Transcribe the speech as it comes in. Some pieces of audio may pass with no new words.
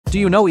Do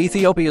you know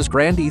Ethiopia's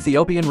Grand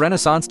Ethiopian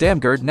Renaissance Dam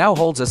GERD now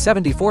holds a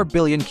 74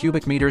 billion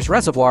cubic meters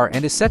reservoir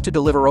and is set to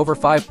deliver over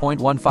 5.15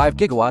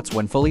 gigawatts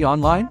when fully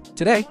online?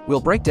 Today,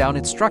 we'll break down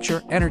its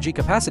structure, energy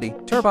capacity,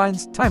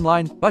 turbines,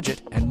 timeline,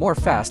 budget, and more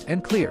fast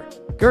and clear.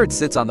 GERD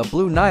sits on the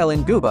Blue Nile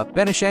in Guba,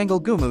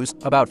 Benishangul Gumuz,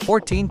 about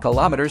 14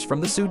 kilometers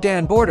from the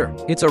Sudan border.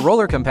 It's a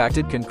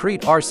roller-compacted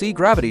concrete RC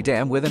gravity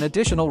dam with an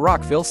additional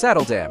rock-fill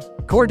saddle dam.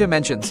 Core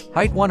dimensions: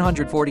 height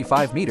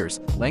 145 meters,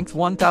 length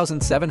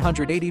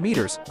 1,780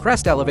 meters,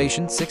 crest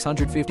elevation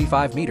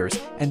 655 meters,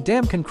 and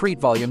dam concrete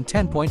volume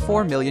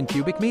 10.4 million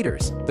cubic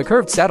meters. The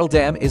curved saddle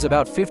dam is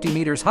about 50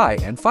 meters high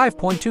and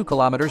 5.2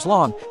 kilometers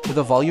long, with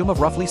a volume of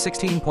roughly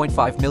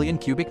 16.5 million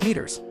cubic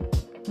meters.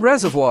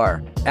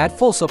 Reservoir. At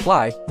full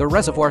supply, the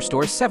reservoir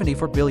stores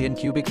 74 billion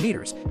cubic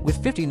meters,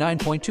 with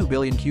 59.2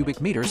 billion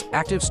cubic meters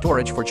active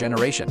storage for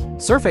generation.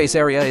 Surface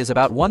area is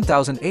about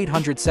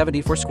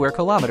 1,874 square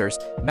kilometers,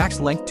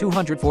 max length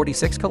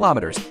 246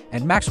 kilometers,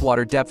 and max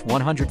water depth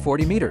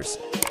 140 meters.